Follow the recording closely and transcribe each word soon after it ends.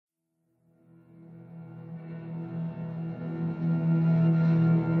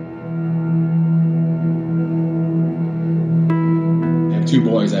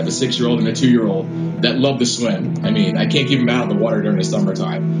boys. I have a 6-year-old and a 2-year-old that love to swim. I mean, I can't keep them out of the water during the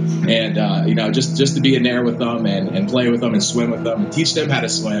summertime. And, you know, just to be in there with them and play with them and swim with them and teach them how to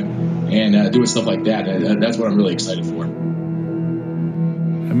swim and doing stuff like that. And that's what I'm really excited for.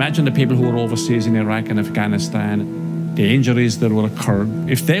 Imagine the people who were overseas in Iraq and Afghanistan, the injuries that would occur.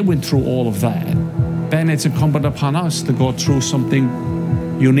 If they went through all of that, then it's incumbent upon us to go through something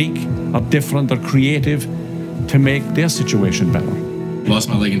unique or different or creative to make their situation better. Lost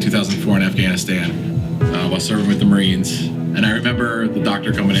my leg in 2004 in Afghanistan while serving with the Marines. And I remember the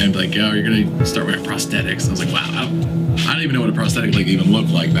doctor coming in like, "Oh, you're going to start wearing prosthetics." I was like, wow, I don't even know what a prosthetic leg even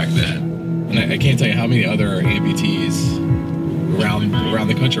looked like back then. And I can't tell you how many other amputees around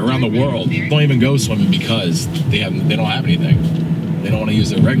the country, around the world, don't even go swimming because they don't have anything. They don't want to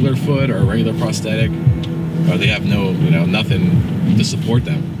use a regular foot or a regular prosthetic, or they have nothing to support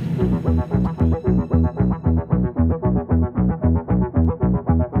them.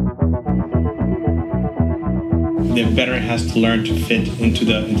 The veteran has to learn to fit into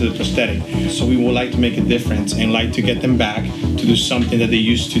the prosthetic. So we would like to make a difference and like to get them back to do something that they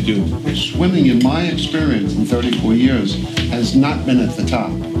used to do. Swimming, in my experience in 34 years, has not been at the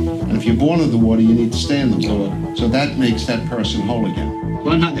top. And if you're born in the water, you need to stay in the water. So that makes that person whole again.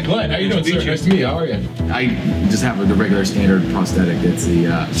 Glenn, how you doing, sir? Nice to meet you. How are you? I just have the regular standard prosthetic. It's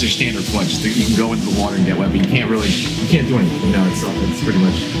your standard foot. You can go into the water and get wet, but you can't do anything. You know, it's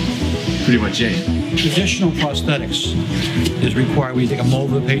pretty much it. Traditional prosthetics is required where you take a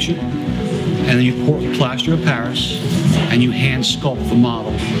mold of the patient and then you pour plaster of Paris and you hand sculpt the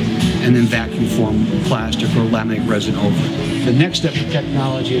model and then vacuum form plastic or laminate resin over it. The next step in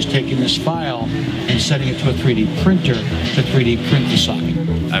technology is taking this file and setting it to a 3D printer to 3D print the socket.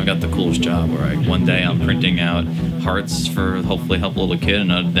 I've got the coolest job where one day I'm printing out hearts for hopefully help a little kid,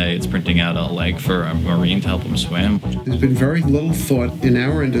 another day it's printing out a leg for a Marine to help him swim. There's been very little thought in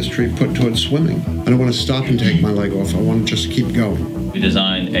our industry put towards swimming. I don't want to stop and take my leg off. I want to just keep going. We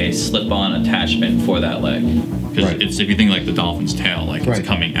designed a slip-on attachment for that leg. Because it's, if you think like the dolphin's tail, like it's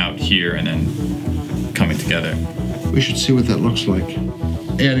coming out here and then coming together. We should see what that looks like.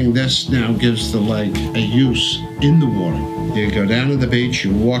 Adding this now gives the leg a use in the water. You go down to the beach,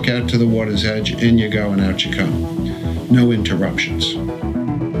 you walk out to the water's edge, in you go and out you come. No interruptions.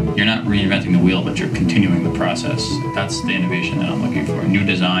 You're not reinventing the wheel, but you're continuing the process. That's the innovation that I'm looking for. New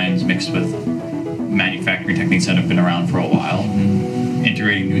designs mixed with manufacturing techniques that have been around for a while.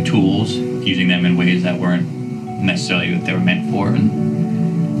 Integrating new tools, using them in ways that weren't necessarily what they were meant for,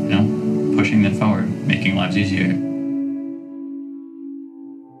 and pushing them forward, making lives easier.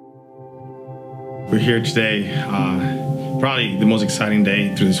 We're here today, probably the most exciting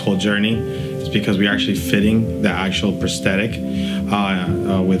day through this whole journey. It's because we're actually fitting the actual prosthetic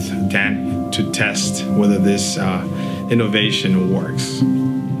with Dan to test whether this innovation works.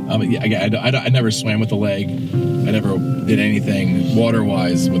 I never swam with a leg. I never did anything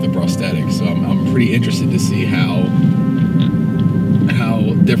water-wise with a prosthetic, so I'm pretty interested to see how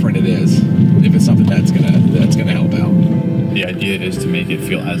different it is. If it's something that's gonna help out. The idea is to make it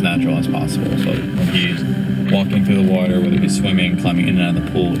feel as natural as possible. So when he's walking through the water, whether he's swimming, climbing in and out of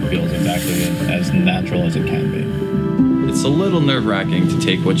the pool, it feels exactly as natural as it can be. It's a little nerve-wracking to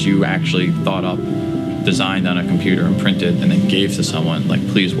take what you actually thought up, designed on a computer and printed, and then gave to someone, like,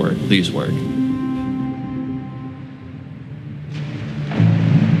 please work, please work.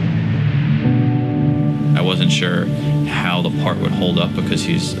 I wasn't sure how the part would hold up because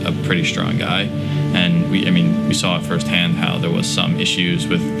he's a pretty strong guy. And we saw it firsthand how there was some issues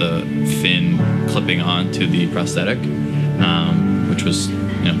with the fin clipping onto the prosthetic, which was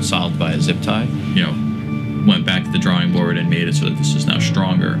solved by a zip tie. Went back to the drawing board and made it so that this is now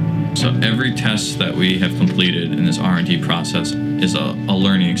stronger. So every test that we have completed in this R&D process is a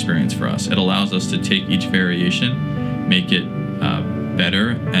learning experience for us. It allows us to take each variation, make it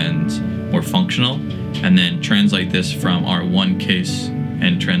better and more functional, and then translate this from our one case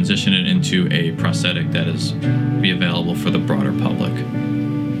and transition it into a prosthetic that is be available for the broader public.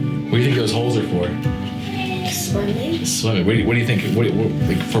 What do you think those holes are for? Swimming. Swimming. What do you think?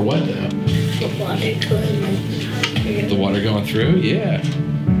 For what though? The water going through. The water going through? Yeah.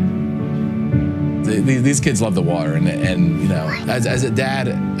 These kids love the water, and as a dad,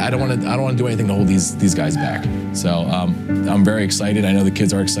 I don't want to do anything to hold these guys back. So I'm very excited. I know the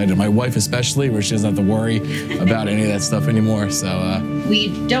kids are excited. My wife especially, where she doesn't have to worry about any of that stuff anymore. So we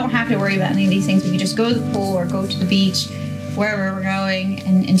don't have to worry about any of these things. We can just go to the pool or go to the beach, wherever we're going,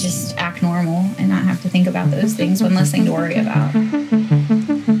 and just act normal and not have to think about those things when less thing to worry about.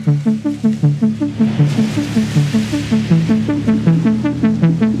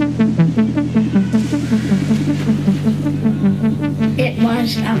 It was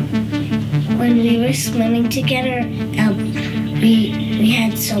together. We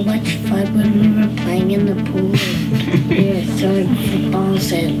had so much fun when we were playing in the pool. And we were throwing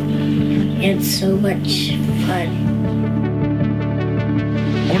footballs and we had so much fun.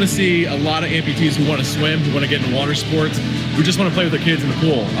 I want to see a lot of amputees who want to swim, who want to get into water sports, who just want to play with their kids in the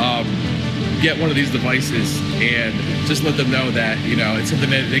pool. Get one of these devices and just let them know that, you know, it's something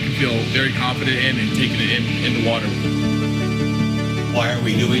that they can feel very confident in and taking it in the water. Why are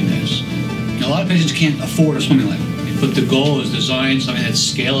we doing this? You know, a lot of patients can't afford a swimming lane, but the goal is design something that's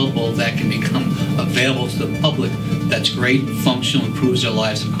scalable, that can become available to the public, that's great, functional, improves their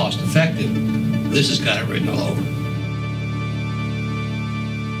lives, and cost effective. This has got it written all over.